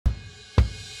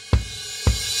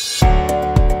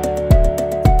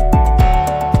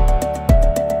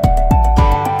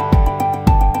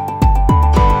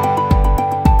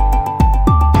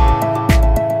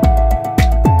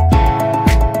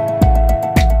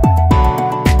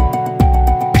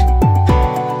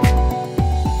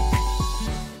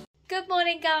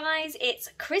it's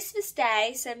Christmas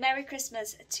Day, so Merry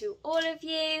Christmas to all of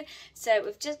you. So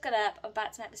we've just got up, I'm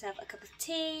about to make myself a cup of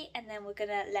tea, and then we're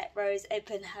gonna let Rose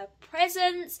open her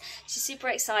presents. She's super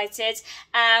excited.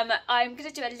 I'm gonna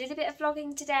do a little bit of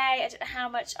vlogging today. I don't know how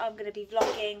much I'm gonna be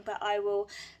vlogging, but I will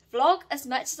vlog as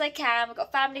much as I can. We've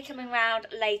got family coming round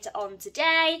later on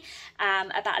today,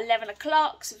 about 11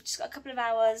 o'clock, so we've just got a couple of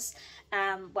hours.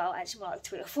 Well, actually more like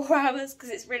 2 or 4 hours because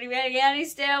it's really, really early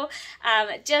still.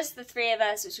 Just the three of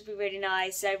us, which will be really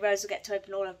nice. So Rose will get to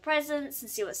open all her presents and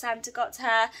see what Santa got to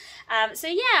her. So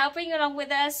yeah, I'll bring you along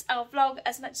with us. I'll vlog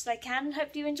as much as I can and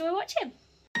hopefully you enjoy watching.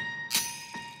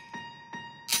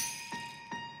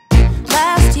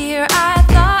 Last year I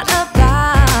thought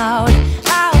about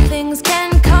how things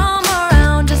can come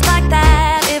around just like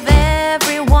that if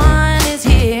everyone is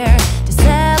here to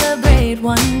celebrate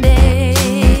one day.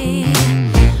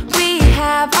 We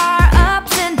have our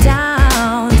ups and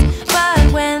downs,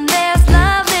 but when there's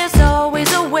love there's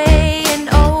always a way. And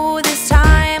oh, this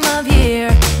time of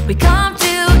year we come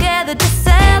together to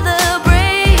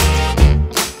celebrate.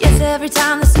 Yes, every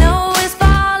time the snow is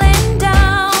falling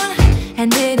down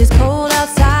and it is cold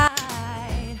outside,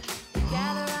 we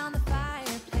gather around the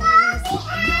fireplace.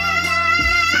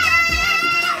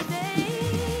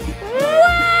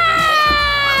 Wow!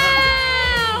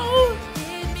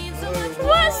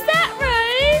 What's that,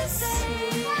 Rose?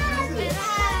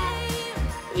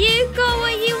 You got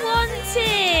what you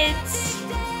wanted.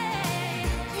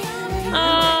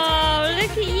 Oh,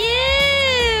 look at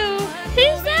you.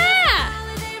 Who's that?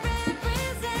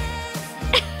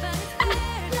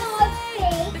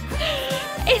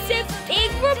 It's a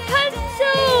big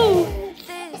Rapunzel!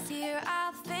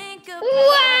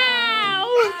 Wow!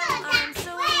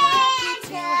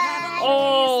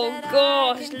 Oh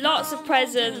gosh, lots of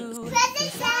presents.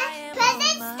 Presents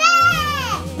there!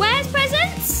 Where's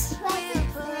presents?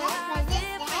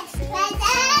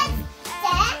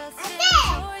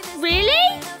 Really?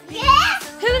 Yeah!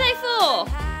 Who are they for?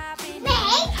 Me?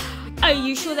 Are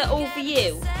you sure they're all for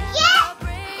you? Yeah!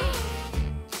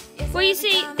 Well, you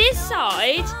see, this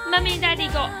side, Mummy and Daddy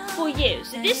got for you.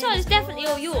 So this side is definitely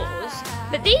all yours.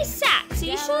 But these sacks, are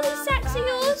you sure these sacks are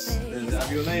yours? Does it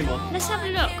have your name on? Let's have a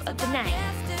look at the name.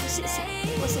 What's it say?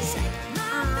 What's it say?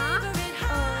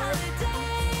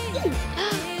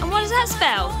 And what does that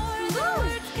spell?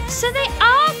 So they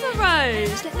are for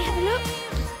Rose. Let me have a look.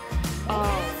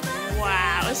 Oh,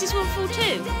 wow. Is this one full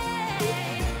too?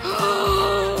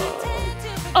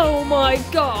 Oh my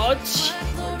God.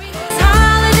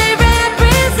 Holiday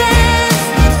represents,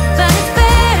 but it's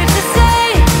fair to say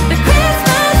that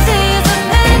Christmas is a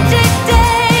magic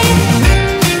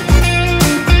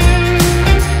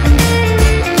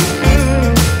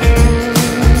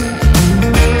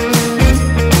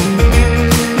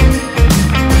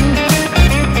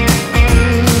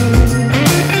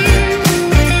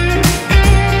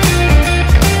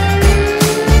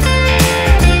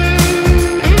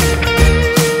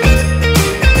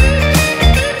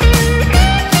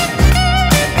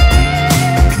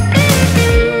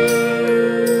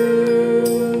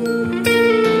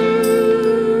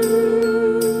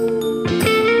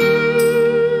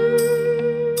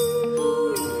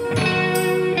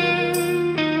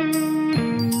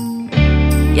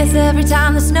Yes, every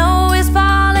time the snow is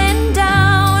falling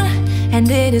down and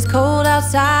it is cold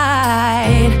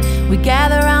outside, we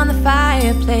gather around the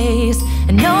fireplace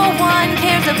and no one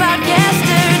cares about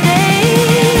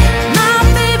yesterday. My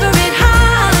favorite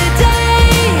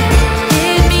holiday,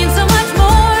 it means so much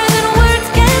more than words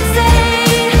can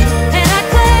say. And I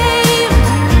claim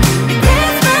that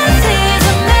Christmas is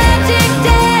a magic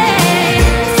day.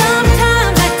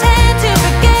 Sometimes I tend to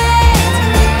forget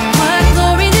what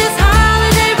glory this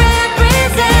holiday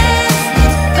represents,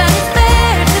 but it's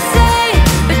fair to say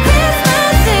that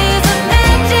Christmas is a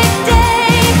magic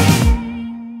day.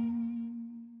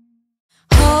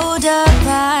 Hold up,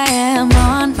 I am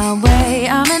on my way,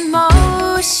 I'm in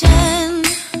motion.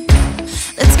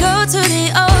 Let's go to the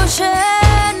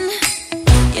ocean,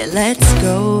 yeah, let's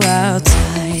go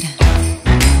outside.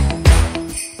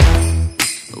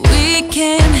 We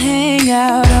can hang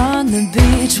out on the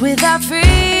beach without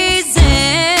freezing.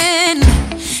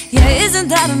 Yeah, isn't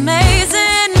that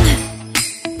amazing?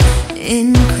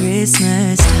 In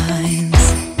Christmas times,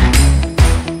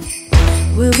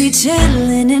 we'll be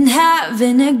chilling and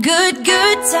having a good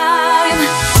time.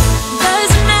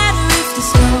 Doesn't matter if the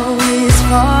snow is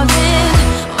falling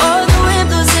or the wind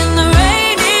blows and the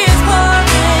rain is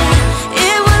pouring.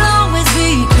 It will always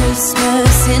be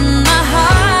Christmas in my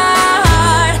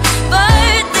heart.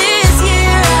 But this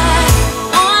year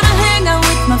I wanna hang out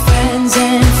with my friends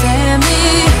and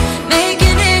family,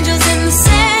 making angels in the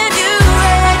sand. You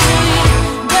ready?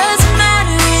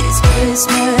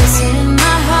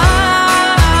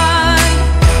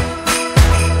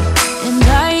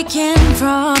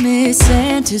 promised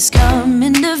Santa's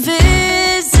coming to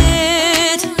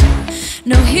visit.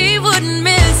 No, he wouldn't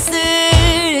miss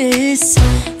this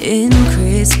in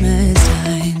Christmas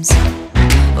times.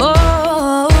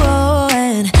 Oh,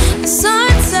 and the sun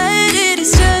said it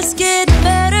is just getting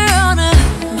better on a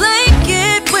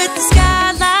blanket with the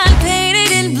skyline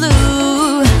painted in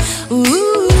blue.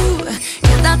 Ooh,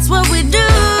 yeah, that's what we do.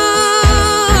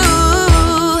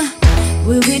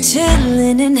 We'll be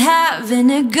chilling and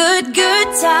having a good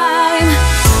time.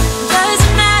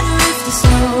 Doesn't matter if the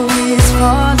snow is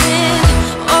falling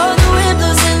or the wind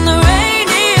blows and the rain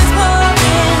is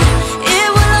pouring. It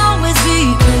will always be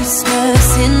Christmas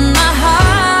in my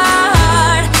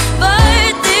heart.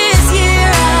 But this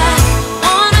year I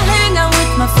wanna hang out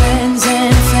with my friends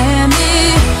and family,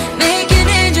 making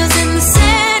angels in the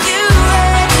sand. You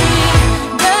ready?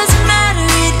 Doesn't matter,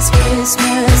 it is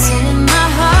Christmas in my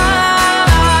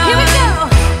heart. Here we go.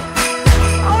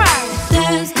 All right.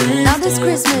 Dance, dance, now this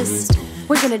Christmas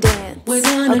we're gonna dance. We're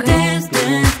gonna dance,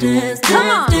 dance, dance, come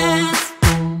on. Dance.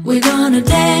 We're gonna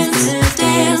dance,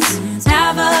 dance,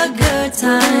 have a good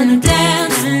time.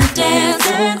 Dance, dance,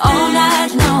 all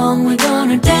night long. We're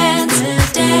gonna dance,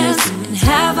 dance, and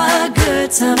have a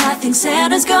good time. I think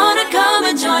Santa's gonna come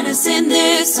and join us in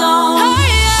this song.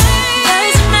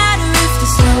 Doesn't matter if the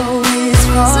snow is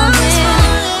falling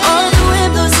or the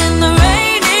wind blows and the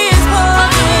rain is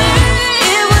pouring.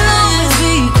 It will always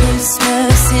be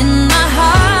Christmas in my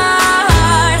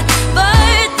heart.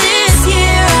 But this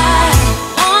year I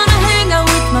wanna hang out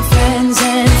with my friends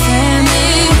and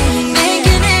family,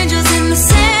 making angels in the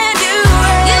sand. You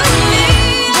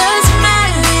ready? Doesn't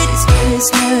matter, it is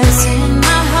Christmas in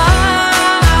my heart.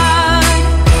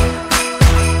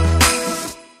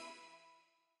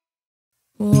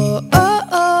 Whoa, oh,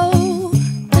 oh,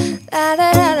 la da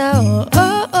da da,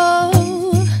 oh,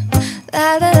 oh, la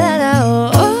da da da,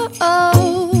 oh,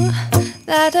 oh,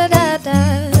 la da da da,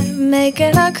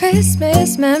 making our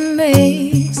Christmas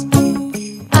memories.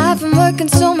 I've been working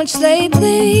so much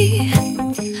lately,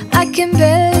 I can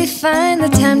barely find the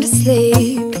time to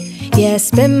sleep. Yeah, I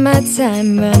spend my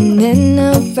time running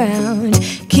around,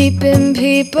 keeping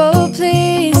people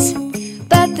pleased.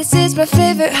 But this is my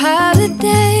favorite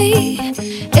holiday.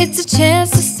 It's a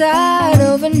chance to start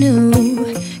over new.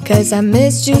 'Cause I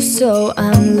missed you, so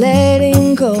I'm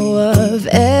letting go of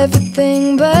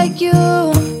everything but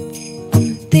you.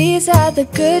 These are the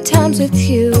good times with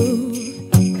you.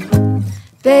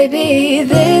 Baby,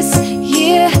 this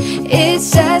year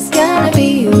it's just gonna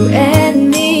be you and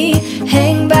me.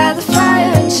 Hang by the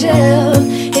fire and chill.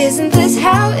 Isn't this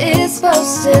how it's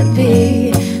supposed to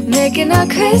be? Making our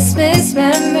Christmas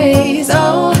memories.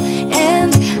 Oh,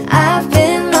 and I've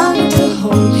been longing to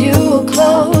hold you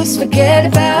close. Forget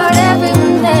about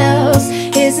everyone else.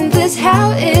 Isn't this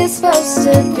how it's supposed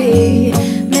to be?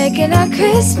 Making our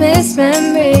Christmas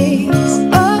memories.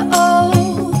 Oh, oh,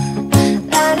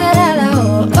 la da da da,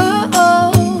 oh,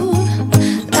 oh,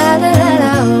 la da da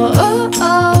da, oh,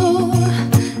 oh,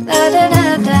 la da da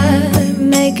da,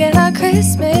 making our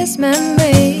Christmas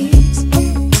memories.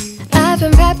 I've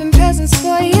been wrapping presents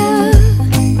for you.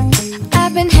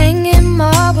 I've been hanging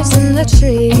marbles in the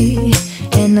tree,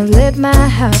 and I've lit my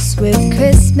house with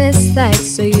Christmas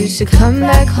lights. So you should come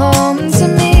back home to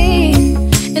me.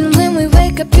 And when we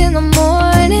wake up in the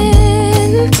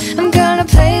morning, I'm gonna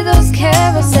play those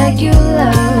carols that you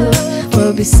love.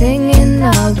 We'll be singing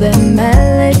all the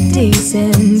melodies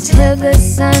until the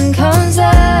sun comes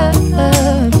up.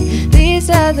 These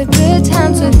are the good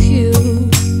times with you.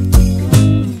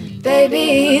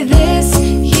 Baby, this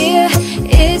year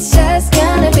it's just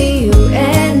gonna be you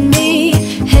and me.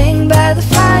 Hang by the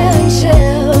fire and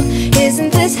chill.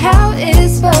 Isn't this how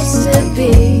it's supposed to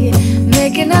be?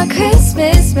 Making our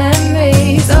Christmas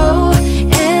memories. Oh,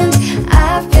 and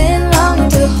I've been longing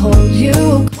to hold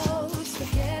you close.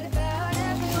 Forget about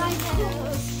everyone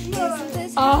else. Isn't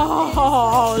this how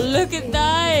Oh, look at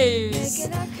those.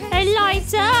 They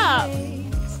light up.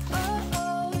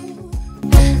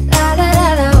 La da da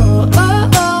da, oh,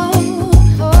 oh,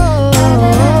 oh,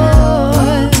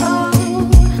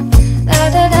 la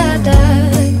da da da,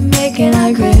 making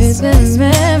our Christmas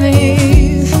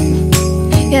memories.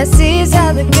 Yes, these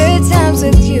are the good times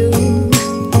with you.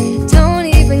 Don't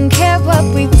even care what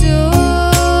we do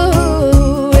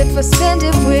if I spend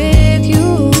it with you.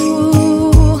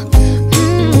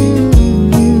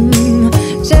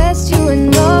 Just you and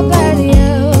nobody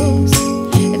else.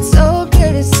 It's so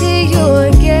good to see you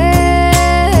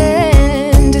again,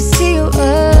 to see you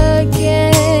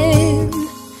again.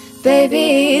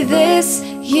 Baby, this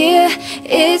year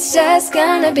it's just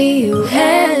gonna be you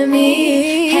and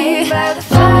me. Hang by the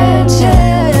fire and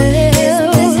chill.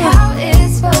 Isn't this how it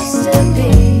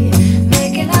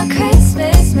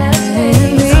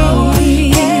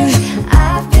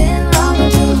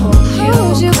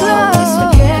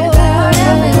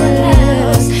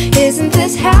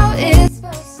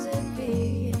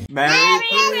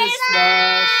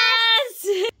Christmas!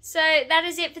 So that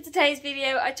is it for today's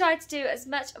video. I tried to do as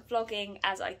much vlogging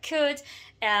as I could.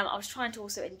 I was trying to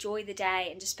also enjoy the day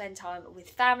and just spend time with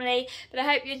family. But I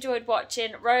hope you enjoyed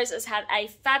watching. Rose has had a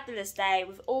fabulous day.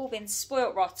 We've all been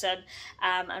spoilt rotten.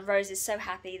 And Rose is so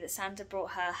happy that Santa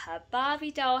brought her her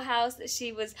Barbie dollhouse that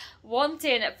she was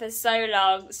wanting for so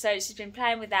long. So she's been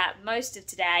playing with that most of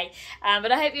today.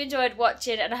 But I hope you enjoyed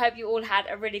watching and I hope you all had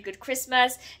a really good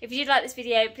Christmas. If you did like this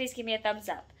video, please give me a thumbs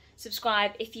up.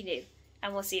 Subscribe if you're new.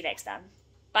 And we'll see you next time.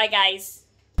 Bye guys.